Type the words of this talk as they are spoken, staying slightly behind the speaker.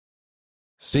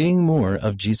Seeing more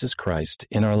of Jesus Christ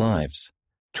in our lives.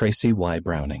 Tracy Y.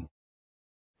 Browning.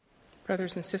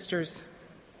 Brothers and sisters,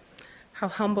 how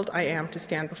humbled I am to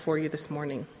stand before you this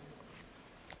morning.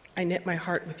 I knit my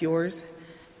heart with yours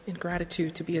in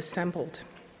gratitude to be assembled,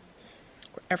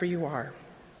 wherever you are,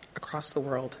 across the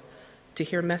world, to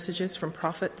hear messages from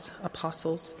prophets,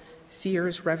 apostles,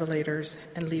 seers, revelators,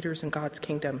 and leaders in God's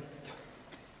kingdom.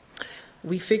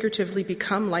 We figuratively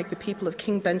become like the people of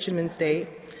King Benjamin's day,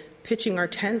 pitching our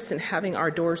tents and having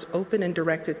our doors open and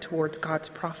directed towards God's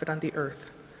prophet on the earth,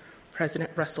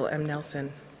 President Russell M.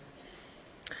 Nelson.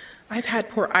 I've had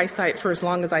poor eyesight for as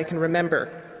long as I can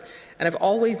remember, and I've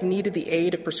always needed the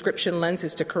aid of prescription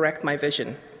lenses to correct my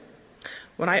vision.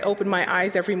 When I open my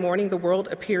eyes every morning, the world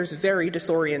appears very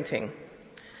disorienting.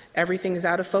 Everything is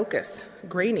out of focus,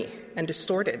 grainy, and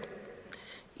distorted.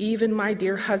 Even my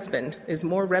dear husband is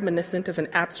more reminiscent of an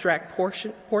abstract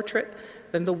portrait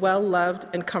than the well-loved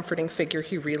and comforting figure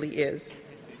he really is.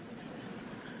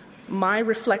 My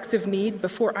reflexive need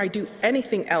before I do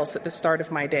anything else at the start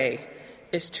of my day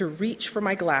is to reach for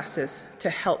my glasses to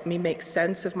help me make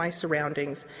sense of my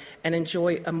surroundings and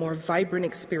enjoy a more vibrant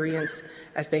experience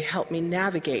as they help me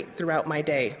navigate throughout my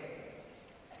day.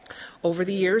 Over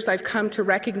the years, I've come to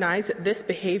recognize that this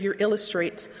behavior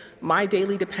illustrates my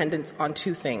daily dependence on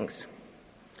two things.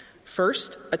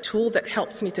 First, a tool that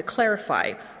helps me to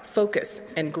clarify, focus,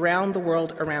 and ground the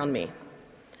world around me.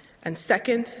 And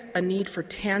second, a need for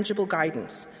tangible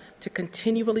guidance to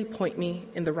continually point me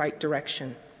in the right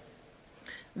direction.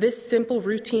 This simple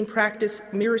routine practice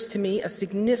mirrors to me a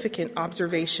significant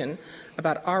observation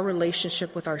about our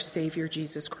relationship with our Savior,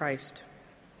 Jesus Christ.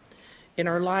 In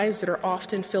our lives that are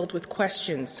often filled with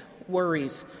questions,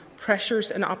 worries, pressures,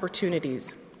 and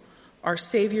opportunities, our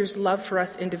Savior's love for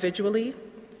us individually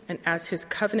and as his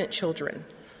covenant children,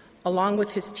 along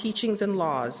with his teachings and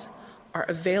laws, are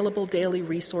available daily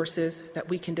resources that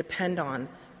we can depend on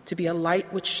to be a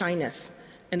light which shineth,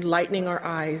 enlightening our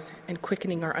eyes and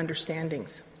quickening our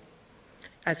understandings.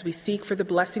 As we seek for the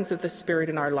blessings of the Spirit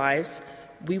in our lives,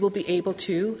 we will be able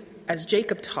to, as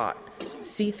Jacob taught,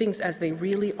 see things as they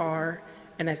really are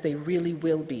and as they really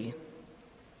will be.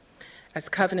 As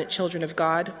covenant children of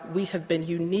God, we have been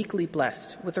uniquely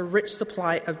blessed with a rich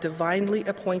supply of divinely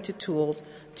appointed tools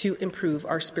to improve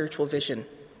our spiritual vision.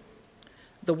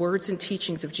 The words and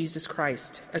teachings of Jesus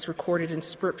Christ, as recorded in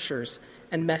scriptures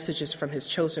and messages from his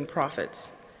chosen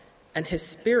prophets, and his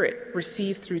Spirit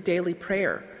received through daily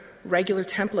prayer, regular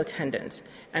temple attendance,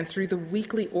 and through the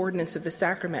weekly ordinance of the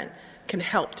sacrament, can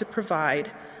help to provide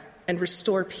and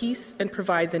restore peace and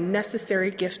provide the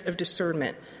necessary gift of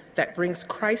discernment that brings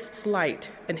Christ's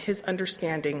light and his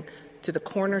understanding to the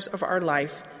corners of our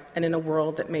life and in a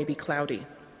world that may be cloudy.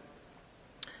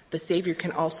 The Savior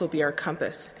can also be our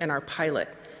compass and our pilot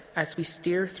as we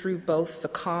steer through both the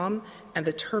calm and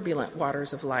the turbulent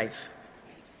waters of life.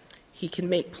 He can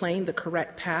make plain the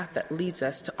correct path that leads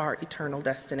us to our eternal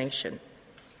destination.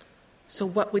 So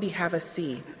what would he have us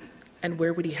see, and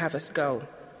where would he have us go?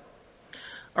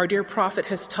 Our dear prophet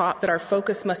has taught that our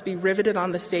focus must be riveted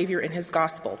on the Savior and his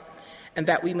gospel, and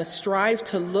that we must strive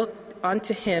to look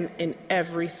unto him in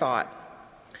every thought.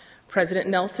 President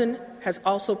Nelson has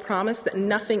also promised that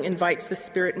nothing invites the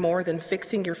Spirit more than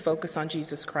fixing your focus on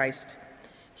Jesus Christ.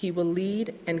 He will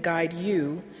lead and guide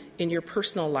you in your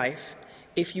personal life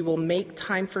if you will make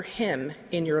time for him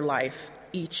in your life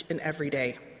each and every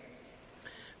day.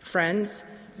 Friends,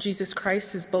 Jesus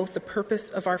Christ is both the purpose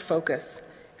of our focus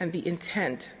and the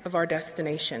intent of our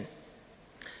destination.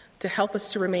 To help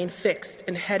us to remain fixed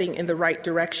and heading in the right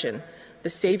direction,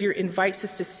 the Savior invites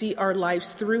us to see our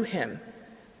lives through him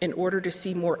in order to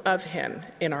see more of him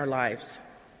in our lives.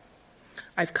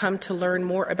 I've come to learn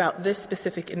more about this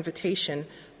specific invitation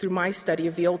through my study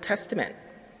of the Old Testament.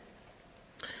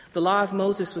 The law of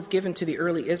Moses was given to the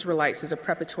early Israelites as a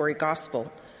preparatory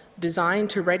gospel,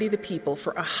 designed to ready the people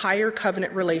for a higher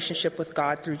covenant relationship with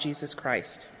God through Jesus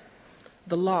Christ.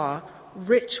 The law,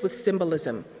 rich with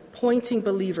symbolism, pointing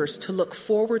believers to look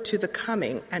forward to the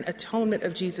coming and atonement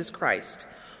of Jesus Christ,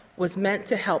 was meant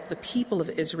to help the people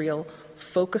of Israel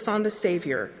focus on the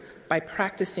Savior by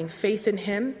practicing faith in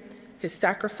him, his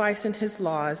sacrifice and his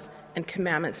laws and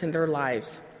commandments in their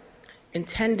lives,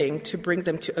 intending to bring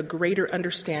them to a greater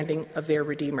understanding of their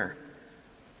Redeemer.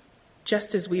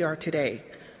 Just as we are today,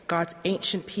 God's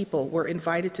ancient people were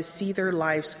invited to see their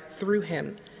lives through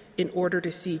him in order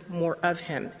to see more of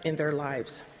him in their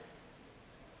lives.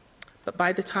 But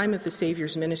by the time of the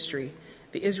Savior's ministry,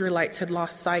 the Israelites had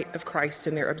lost sight of Christ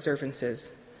in their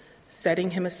observances,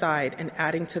 setting him aside and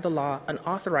adding to the law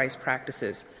unauthorized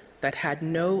practices that had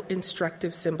no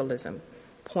instructive symbolism,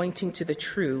 pointing to the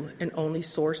true and only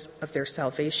source of their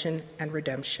salvation and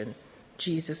redemption,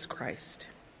 Jesus Christ.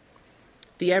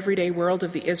 The everyday world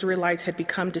of the Israelites had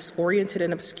become disoriented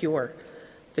and obscure.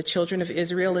 The children of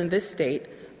Israel in this state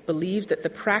believed that the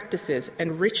practices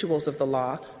and rituals of the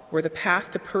law were the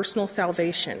path to personal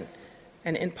salvation,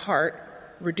 and in part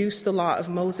reduced the law of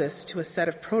Moses to a set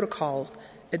of protocols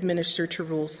administered to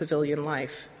rule civilian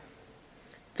life.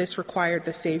 This required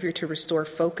the Savior to restore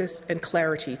focus and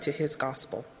clarity to his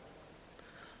gospel.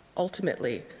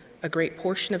 Ultimately, a great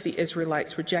portion of the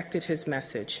Israelites rejected his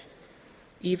message,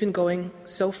 even going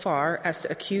so far as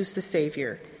to accuse the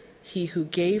Savior, he who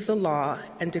gave the law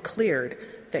and declared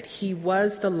that he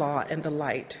was the law and the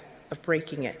light, of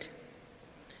breaking it.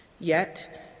 Yet,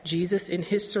 Jesus, in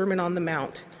his Sermon on the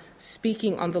Mount,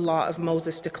 speaking on the law of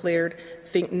Moses, declared,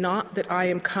 "Think not that I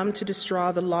am come to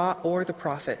destroy the law or the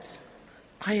prophets.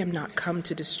 I am not come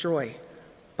to destroy,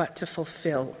 but to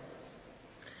fulfill."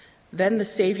 Then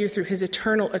the Savior, through his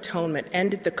eternal atonement,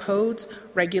 ended the codes,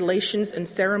 regulations, and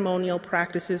ceremonial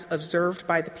practices observed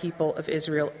by the people of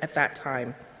Israel at that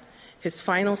time. His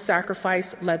final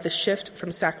sacrifice led the shift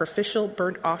from sacrificial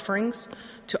burnt offerings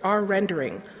to our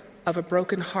rendering of a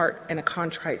broken heart and a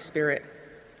contrite spirit,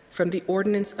 from the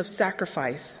ordinance of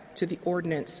sacrifice to the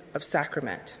ordinance of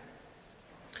sacrament.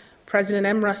 President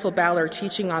M. Russell Ballard,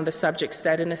 teaching on the subject,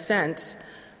 said, in a sense,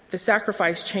 the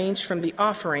sacrifice changed from the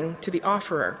offering to the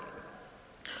offerer.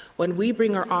 When we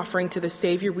bring our offering to the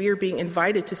Savior, we are being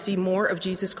invited to see more of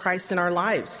Jesus Christ in our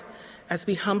lives as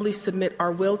we humbly submit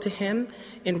our will to him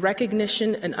in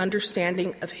recognition and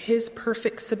understanding of his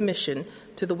perfect submission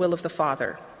to the will of the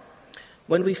Father.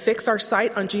 When we fix our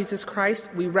sight on Jesus Christ,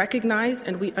 we recognize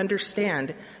and we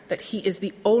understand that he is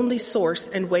the only source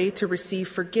and way to receive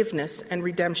forgiveness and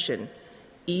redemption,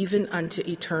 even unto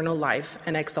eternal life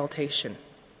and exaltation.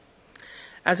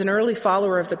 As an early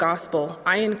follower of the gospel,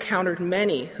 I encountered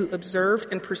many who observed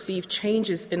and perceived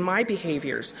changes in my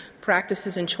behaviors,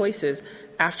 practices, and choices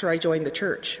after I joined the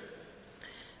church.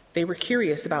 They were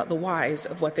curious about the whys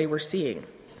of what they were seeing,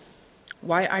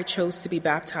 why I chose to be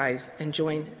baptized and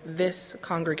join this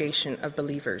congregation of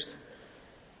believers,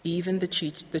 even the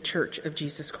Church of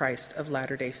Jesus Christ of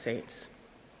Latter-day Saints,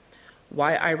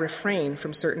 why I refrain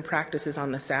from certain practices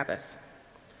on the Sabbath,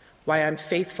 why I'm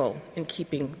faithful in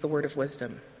keeping the word of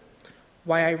wisdom,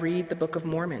 why I read the Book of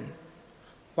Mormon,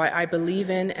 why I believe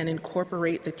in and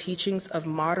incorporate the teachings of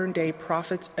modern-day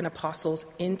prophets and apostles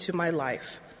into my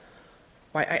life,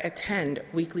 why I attend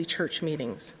weekly church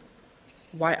meetings,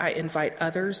 why I invite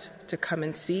others to come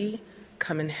and see,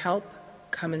 come and help,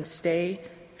 come and stay,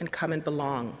 and come and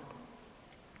belong.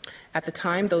 At the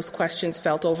time, those questions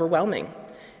felt overwhelming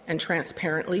and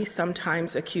transparently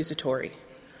sometimes accusatory.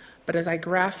 But as I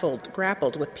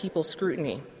grappled with people's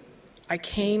scrutiny, I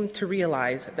came to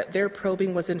realize that their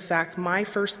probing was in fact my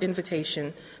first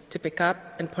invitation to pick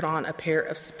up and put on a pair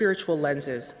of spiritual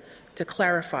lenses to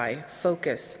clarify,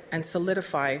 focus, and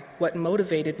solidify what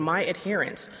motivated my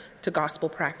adherence to gospel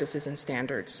practices and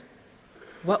standards.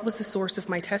 What was the source of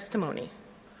my testimony?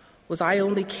 Was I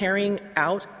only carrying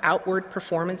out outward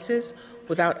performances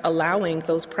without allowing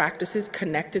those practices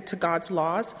connected to God's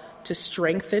laws to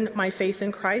strengthen my faith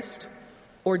in Christ,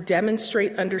 or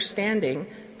demonstrate understanding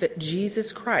that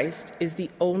Jesus Christ is the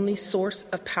only source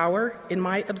of power in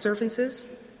my observances?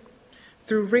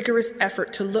 Through rigorous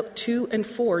effort to look to and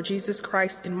for Jesus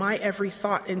Christ in my every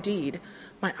thought and deed,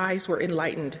 my eyes were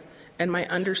enlightened and my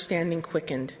understanding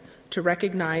quickened to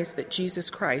recognize that Jesus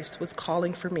Christ was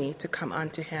calling for me to come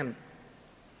unto him.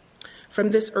 From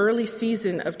this early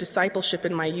season of discipleship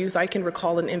in my youth, I can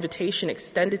recall an invitation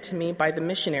extended to me by the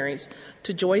missionaries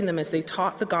to join them as they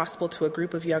taught the gospel to a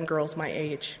group of young girls my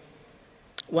age.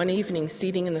 One evening,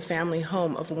 seating in the family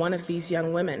home of one of these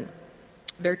young women,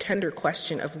 their tender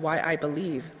question of why I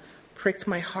believe pricked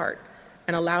my heart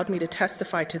and allowed me to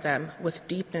testify to them with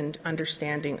deepened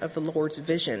understanding of the Lord's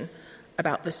vision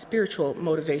about the spiritual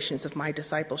motivations of my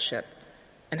discipleship,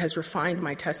 and has refined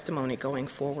my testimony going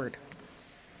forward.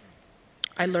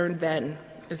 I learned then,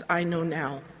 as I know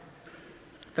now,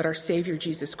 that our Savior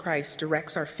Jesus Christ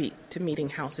directs our feet to meeting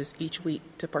houses each week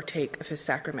to partake of his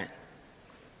sacrament,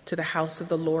 to the house of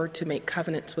the Lord to make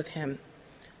covenants with him,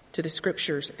 to the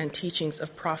scriptures and teachings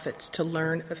of prophets to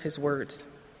learn of his words.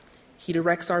 He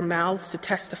directs our mouths to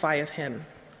testify of him,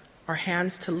 our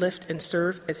hands to lift and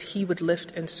serve as he would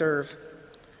lift and serve,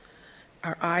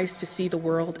 our eyes to see the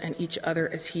world and each other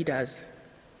as he does,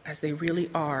 as they really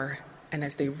are and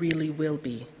as they really will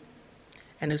be.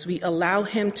 And as we allow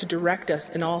him to direct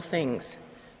us in all things,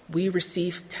 we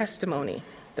receive testimony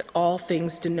that all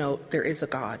things denote there is a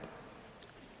God.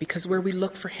 Because where we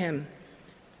look for him,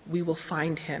 we will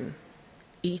find him,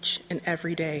 each and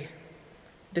every day.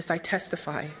 This I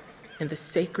testify in the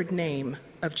sacred name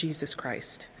of Jesus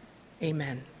Christ.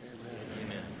 Amen.